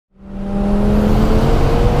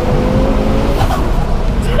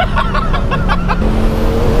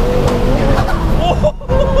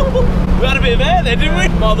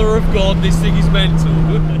This thing is mental.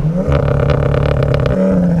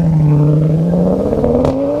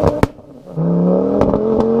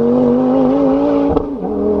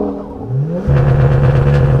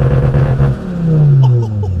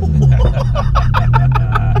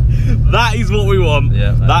 That is what we want.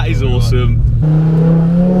 Yeah, that is awesome.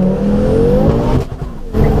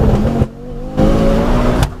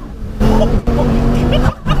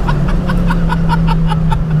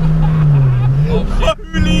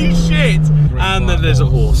 Holy shit! And then there's a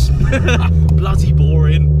horse. Bloody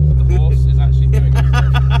boring. The horse is actually doing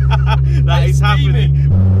it. That is happening.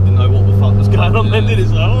 Didn't know what the fuck was going on then, did it?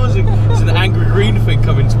 Oh, it's an angry green thing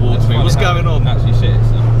coming towards me. What's going on? Actually shit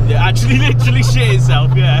itself. Yeah, actually literally shit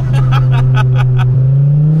itself, yeah.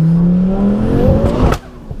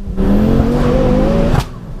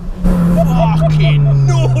 Fucking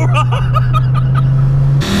Nora!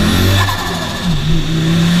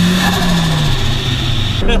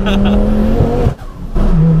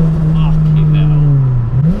 Fucking hell.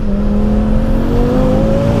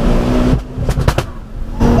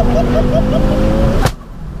 Oh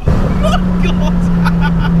my god!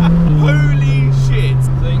 Holy shit!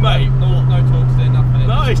 Mate, no talks there, nothing.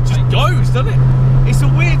 No, it just goes, doesn't it? It's a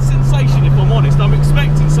weird sensation, if I'm honest. I'm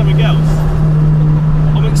expecting something else.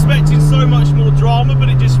 I'm expecting so much more drama, but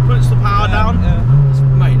it just puts the power down. Yeah.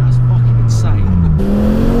 Mate, that's fucking insane.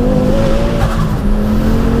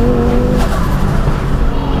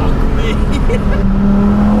 Fuck me.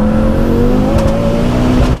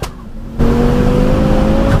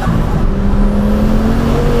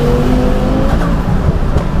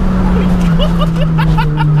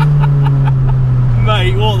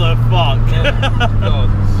 Mate, what the fuck? God,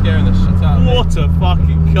 scaring the shit out of me. What a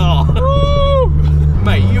fucking car.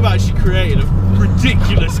 Mate, you've actually created a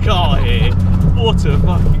ridiculous car here. What a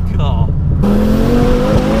fucking car.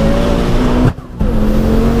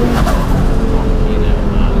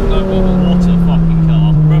 What a fucking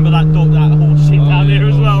car. Remember that dog, that horse shit down here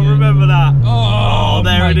as well? Remember that? Oh,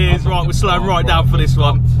 there it is. Right, we're slowing right down for this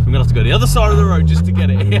one. I'm going to have to go the other side of the road just to get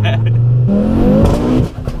it. Yeah.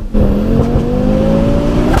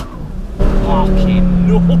 Fucking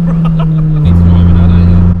Nora. Need to drive it now, don't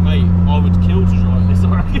you? Mate, I would kill to drive this, I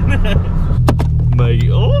reckon. Mate,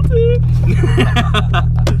 oh dear.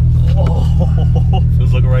 Oh,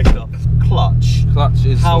 feels like a race car. Clutch. Clutch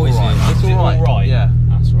is How is alright. it? It's Is it alright. alright? Yeah.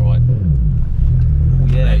 That's alright.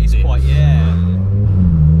 Yeah, it's quite, yeah.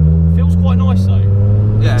 Feels quite nice though.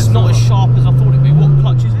 Yeah, it's not as sharp as I thought it'd be. What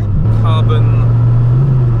clutch is it? Carbon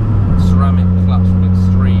ceramic clutch from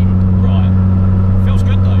Extreme. Right. Feels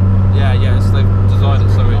good though. Yeah, yeah. So they've designed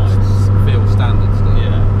it so it feels standard still.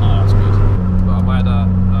 Yeah. Oh, that's good. But I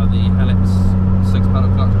had the Helix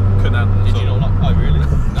 6-pedal clutch. Couldn't handle it. Did you not like? Oh really?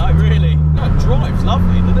 No, really. No, it drives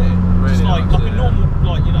lovely, doesn't it? Really just like nice, a normal,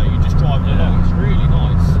 like you know, you just driving along. It's really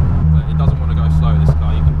nice. But it doesn't want to go slow. This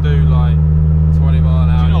car. You can do like 20 mile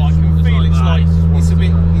an hour. Do you know? I can feel it's like it's a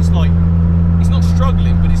bit. It's like it's not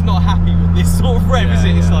struggling, but it's not happy with this sort of rev, is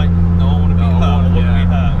it? It's like no, I want to be hurt. I want to be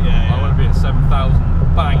hurt. Yeah. I want to be at 7,000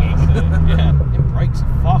 banging. Yeah. Them brakes are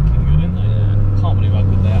fucking good, aren't they? Yeah. Can't believe how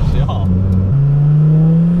good they actually are.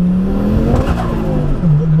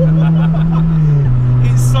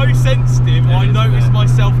 It's so sensitive. I notice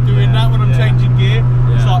myself doing that when I'm changing gear.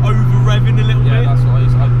 It's like over revving a little bit. That's what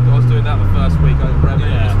I was doing that the first week over revving.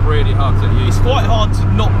 It's really hard to use. It's quite hard to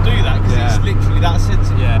not do that because it's literally that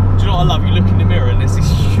sensitive. Yeah. Do you know what I love? You look in the mirror and there's this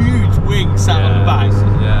huge wing sat on the back.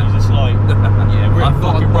 Yeah. You're just like, yeah, we're in a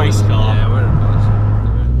fucking race car. Yeah, we're in a race car.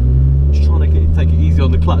 Just trying to take it easy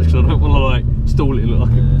on the clutch because I don't want to like stall it and look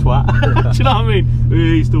like a twat. Do you know what I mean?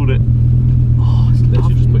 Yeah, he stalled it. Oh, it's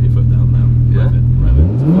Literally just put your foot down now. Yeah. Rev it.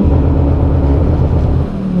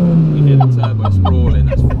 You hear the turbo sprawling.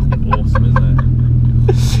 That's fucking awesome, isn't it?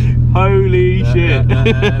 Holy shit.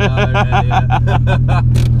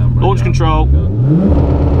 Launch control.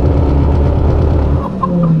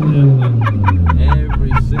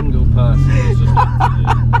 Every single person is just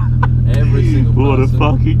every single person. What a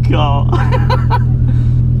fucking car.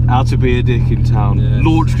 How to be a dick in town. Yes.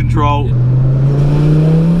 Launch control.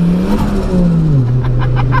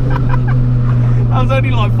 That was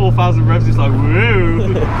only like 4,000 revs, it's like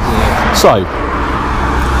woo. So,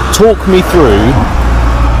 talk me through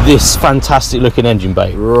this fantastic looking engine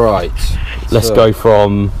bay. Right. Let's go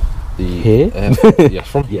from here. Yes,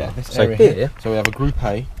 from this area here. So we have a Group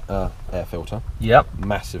A air filter. Yep.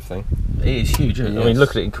 Massive thing. It is huge, isn't it? I mean, look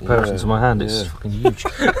at it in comparison to my hand, it's fucking huge.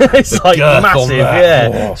 It's It's like massive,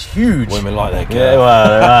 yeah. It's huge. Women like their girth. Yeah,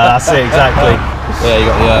 well, that's it, exactly. Yeah, you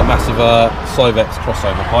got the massive Syvecs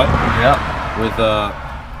crossover pipe. Yep. With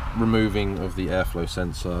removing of the airflow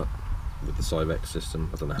sensor with the Syvecs system.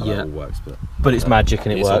 I don't know how that all works, but it's magic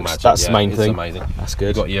and it works. Magic, that's the main thing. Amazing. That's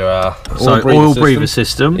good. You've got your oil breather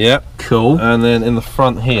system. Yeah, cool. And then in the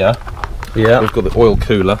front here, we've got the oil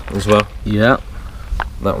cooler as well. Yeah,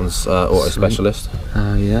 that one's auto specialist.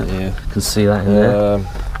 Oh yeah, can see that in there.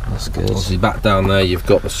 That's good. Obviously back down there you've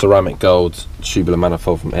got the ceramic gold tubular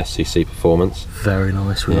manifold from SCC Performance. Very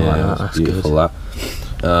nice, we like that. That's beautiful, good.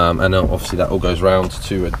 And then obviously that all goes round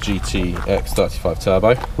to a GTX35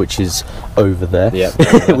 turbo, which is over there. Yeah,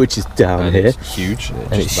 which is down here. It's huge.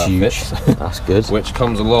 It's huge. That's good. Which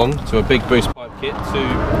comes along to a big boost pipe kit to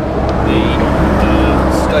the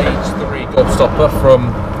stage 3 gobstopper from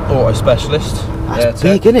Auto Specialist. That's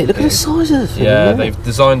big, isn't it? Look at the size of the thing. Yeah, they've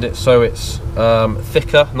designed it so it's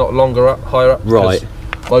thicker, not longer up, higher up. Right.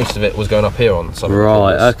 Most of it was going up here on some.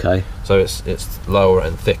 Right. Okay. So it's lower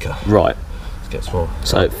and thicker. Right. Gets more.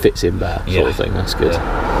 So it fits in better, sort of thing. That's good.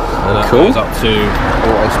 Yeah. And that goes up to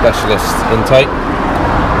Auto Specialist intake.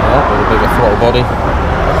 Yeah. With a bigger throttle body.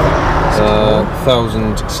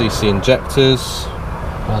 1000cc injectors.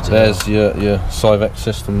 There's your Syvecs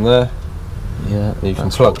system there. Yeah. You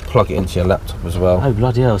can plug it into your laptop as well. Oh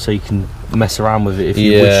bloody hell! So you can mess around with it if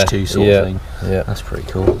you wish to, sort of thing. Yeah. That's pretty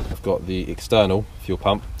cool. I've got the external fuel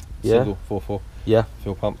pump. Single 4.4. Yeah.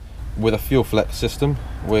 Fuel pump with a fuel flex system,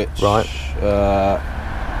 which tells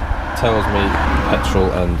me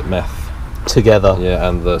petrol and meth together. Yeah,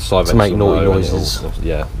 and the Syvecs to make naughty noises.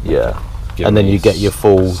 Yeah. And then you get your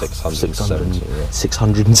full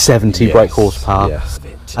 670 brake horsepower. Yes.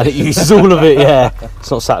 And it uses all of it, yeah. It's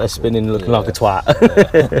not sat there spinning looking like a twat.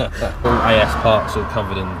 All AS parts all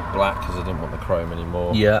covered in black because I didn't want the chrome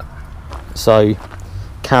anymore. Yeah. So,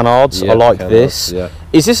 canards, I like this. Yeah.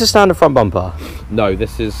 Is this a standard front bumper? No,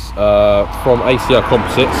 this is from ACR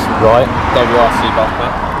Composites. Right. WRC bumper.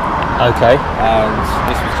 Okay. And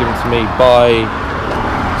this was given to me by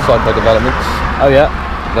Samco Developments. Oh yeah.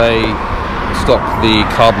 They stock the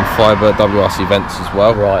carbon fibre WRC vents as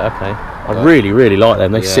well. Right, okay. I really like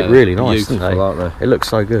them. They sit really nice, don't they? Aren't they? It looks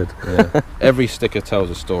so good. Yeah. Every sticker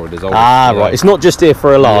tells a story. There's always, right. It's not just here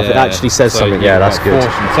for a laugh. It actually says something. Yeah, that's good.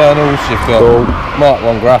 Porsche internals. You've got Mark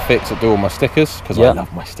 1 graphics that do all my stickers because I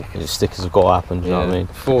love my stickers. Stickers have got to happen. Do you know what I mean?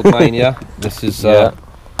 Ford Mania. This is the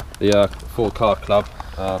Ford Car Club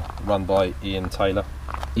run by Ian Taylor.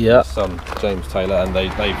 Yeah. Son James Taylor, and they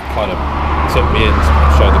kind of took me in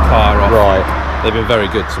to show the car off. Right. They've been very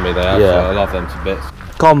good to me. They have. So I love them to bits.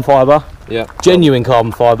 Carbon fibre. Yeah. Genuine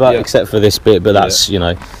carbon fibre, except for this bit, but that's, you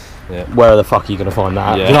know, where the fuck are you going to find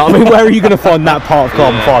that? Yeah. Do you know what I mean? Where are you going to find that part of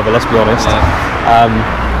carbon fibre, let's be honest.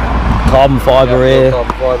 Carbon fibre here.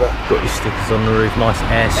 Carbon fibre. Got your stickers on the roof, nice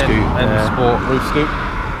air scoop. Sport roof scoop.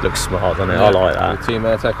 Looks smart, doesn't it? I like that. With Team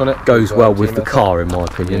Miltek on it. Goes well with the car, in my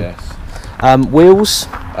opinion. Yes. Wheels?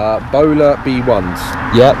 Bola B1s.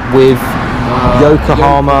 Yep, with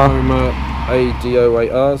Yokohama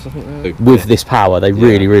ADO8Rs, I think they're. With this power, they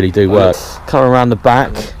really do work. Coming around the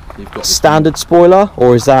back, you've got standard spoiler,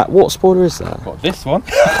 or is that, what spoiler is that? Got this one.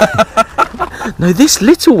 No, this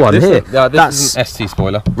little one here. This is an ST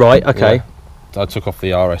spoiler. Right, okay. Yeah. I took off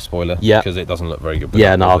the RS spoiler because it doesn't look very good.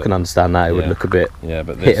 Yeah, no, I can understand that. It would look a bit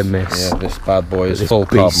but hit and miss. Yeah, this bad boy is full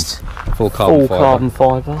carbon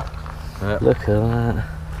fibre. Yeah. Look at that.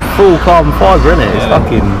 Full carbon fibre, isn't it? It's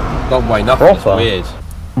fucking don't weigh nothing. Proper. It's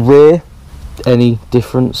weird. Rear, any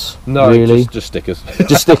difference? No, really. Just stickers.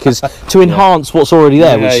 Just stickers to enhance what's already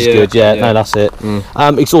there, which is good. Yeah, no, that's it.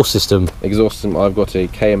 Exhaust system. Exhaust system. I've got a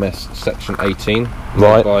KMS Section 18,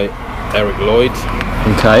 right, by Eric Lloyd.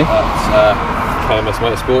 Okay. That's KMS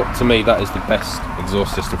Motorsport. To me, that is the best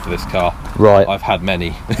exhaust system for this car. Right. I've had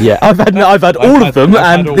many. Yeah, I've had all of them,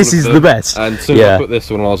 and this is the best. And soon as I put this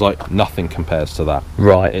one, I was like, nothing compares to that.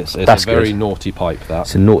 Right. It's that's a very naughty pipe. That.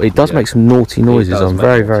 It's a it does make some naughty noises. I'm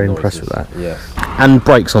very impressed with that. Yeah. And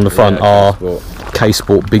brakes on the front are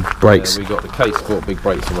K-Sport big brakes. We got the K-Sport big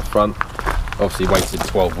brakes on the front. Obviously waited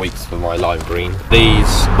 12 weeks for my lime green.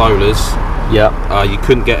 These Bolas, you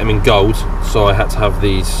couldn't get them in gold, so I had to have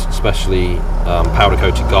these specially powder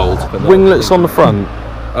coated gold. Winglets on the front.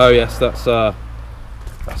 Oh yes, that's from a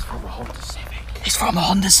Honda Civic. It's from a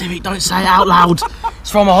Honda Civic. Don't say it out loud.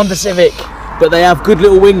 It's from a Honda Civic. But they have good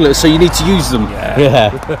little winglets, so you need to use them.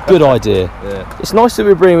 Yeah. Good idea. Yeah. It's nice that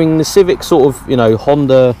we're bringing the Civic sort of, you know,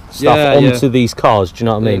 Honda stuff onto these cars. Do you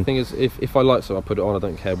know what I mean? The thing is, if I like something, I put it on. I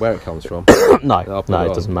don't care where it comes from. No, it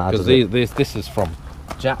doesn't matter. Because this is from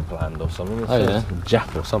Japland or something.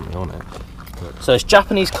 Jap or something on it. So it's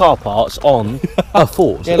Japanese car parts on a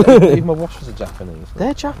Ford. Yeah, look, even my washers are Japanese.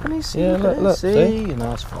 They're Japanese. Yeah, look, see? You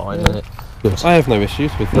know, it's fine, isn't it? Good. I have no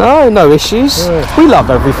issues with that. No issues. Yeah. We love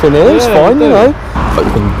everything here. It's fine, you know.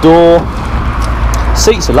 Open door.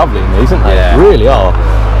 Seats are lovely in these, aren't they? Yeah. Really are.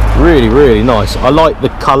 Really, really nice. I like the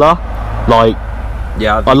colour. Like,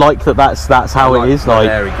 yeah, I like that's how it is. Like,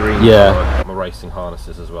 airy green. yeah. My racing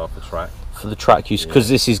harnesses as well for track. For the track use, because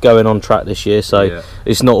this is going on track this year, so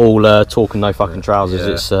it's not all talk and no fucking trousers.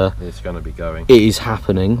 It's going to be going. It is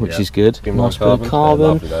happening, which is good. Nice bit of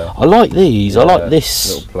carbon. I like these. I like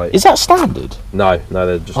this. Is that standard? No,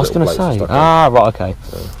 they're just. I was going to say. Ah, right, okay.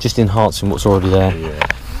 Just enhancing what's already there. Yeah.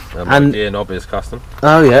 And the gear knob is custom.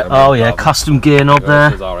 Oh yeah, custom gear knob there.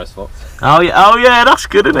 RS Fox. Oh yeah, that's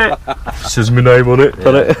good, isn't it? Says my name on it.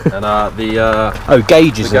 And the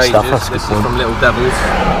gauges and stuff. That's this good. is from Little Devils.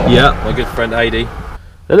 Yeah, my good friend AD.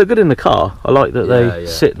 They look good in the car. I like that they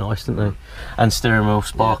sit nice, don't they? And steering wheel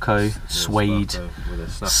Sparco suede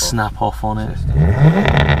with a snap off on it.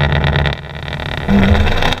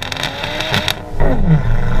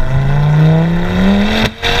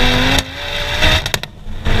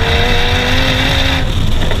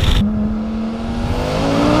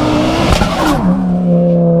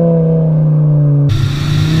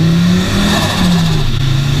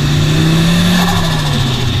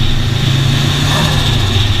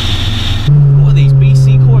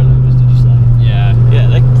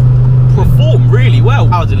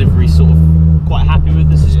 Power delivery sort of quite happy with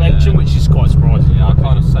the suspension, which is quite surprising. Yeah, I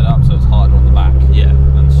kind of set it up so it's harder on the back. Yeah,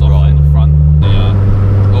 and softer on the front. The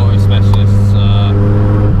auto specialists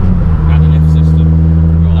anti-lift system.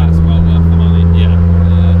 That's well worth the money. Yeah.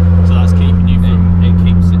 So that's keeping you from. It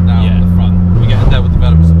keeps it down at the front. We get a Devil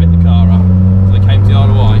developers to pick the car up, so they came to the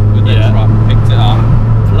Isle of Wight with their truck, picked it up.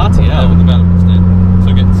 Bloody hell. Devil developers did.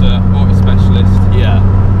 Took it to auto specialist. Yeah.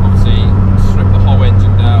 Obviously stripped the whole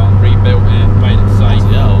engine down, rebuilt it, made it safe.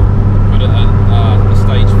 Put it at a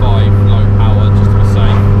stage 5 low power just to be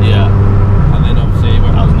safe. Yeah. And then obviously it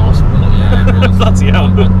went. That was nice, wasn't it? Yeah, it was. Bloody hell.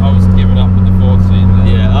 I was giving up with the Ford scene.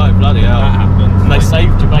 Yeah, oh bloody hell. That happened. And they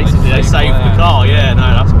saved you basically, they saved the car, no,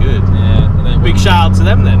 that's good. Yeah. And then Big shout out to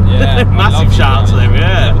them then. Yeah. Massive shout out to them,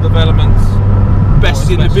 Level developments.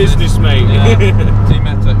 Best in the business, mate. Yeah. Team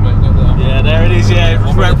Miltek, mate, got that. Yeah, there it is,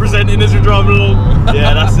 representing as we're driving along.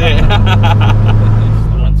 Yeah, that's it.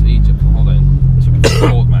 I went to Egypt for holiday and took a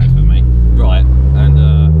Ford mags with me. Right. And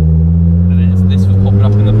this was popping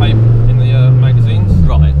up in the paper, in the magazines.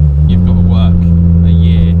 Right. You've got to work a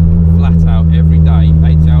year, flat out, every day,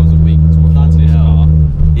 8 hours a week to afford this car.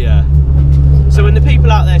 Yeah. So when the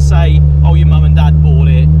people out there say, oh, your mum and dad bought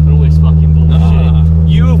it, and all this fucking bullshit,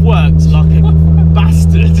 you have worked like a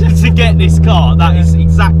bastard to get this car. That is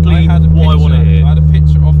exactly what I want to hear. I had a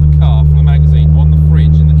picture of the car from the magazine on the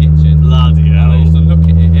fridge in the kitchen. Bloody hell. And I used to look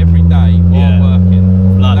at it every day while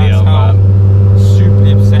working. Bloody hell, man. Super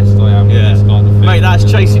obsessed I am with this kind of thing. Mate, that's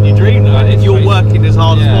chasing your dream though. If you're working as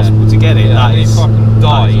hard as possible to get it, that is... I fucking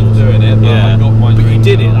died doing it, but I got my dream. But you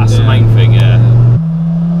did it, that's the main thing,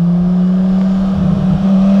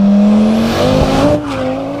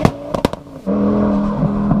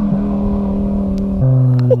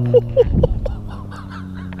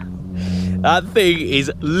 That thing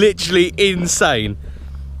is literally insane.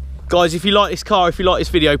 Guys, if you like this car, if you like this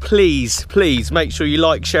video, please make sure you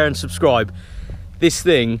like, share and subscribe. This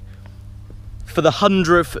thing, for the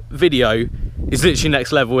 100th video, is literally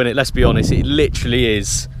next level, innit? Let's be honest, it literally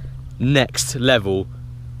is next level.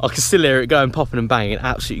 I can still hear it going popping and banging,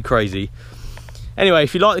 absolutely crazy. Anyway,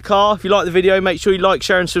 if you like the car, if you like the video, make sure you like,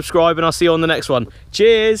 share and subscribe, and I'll see you on the next one.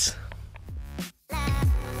 Cheers!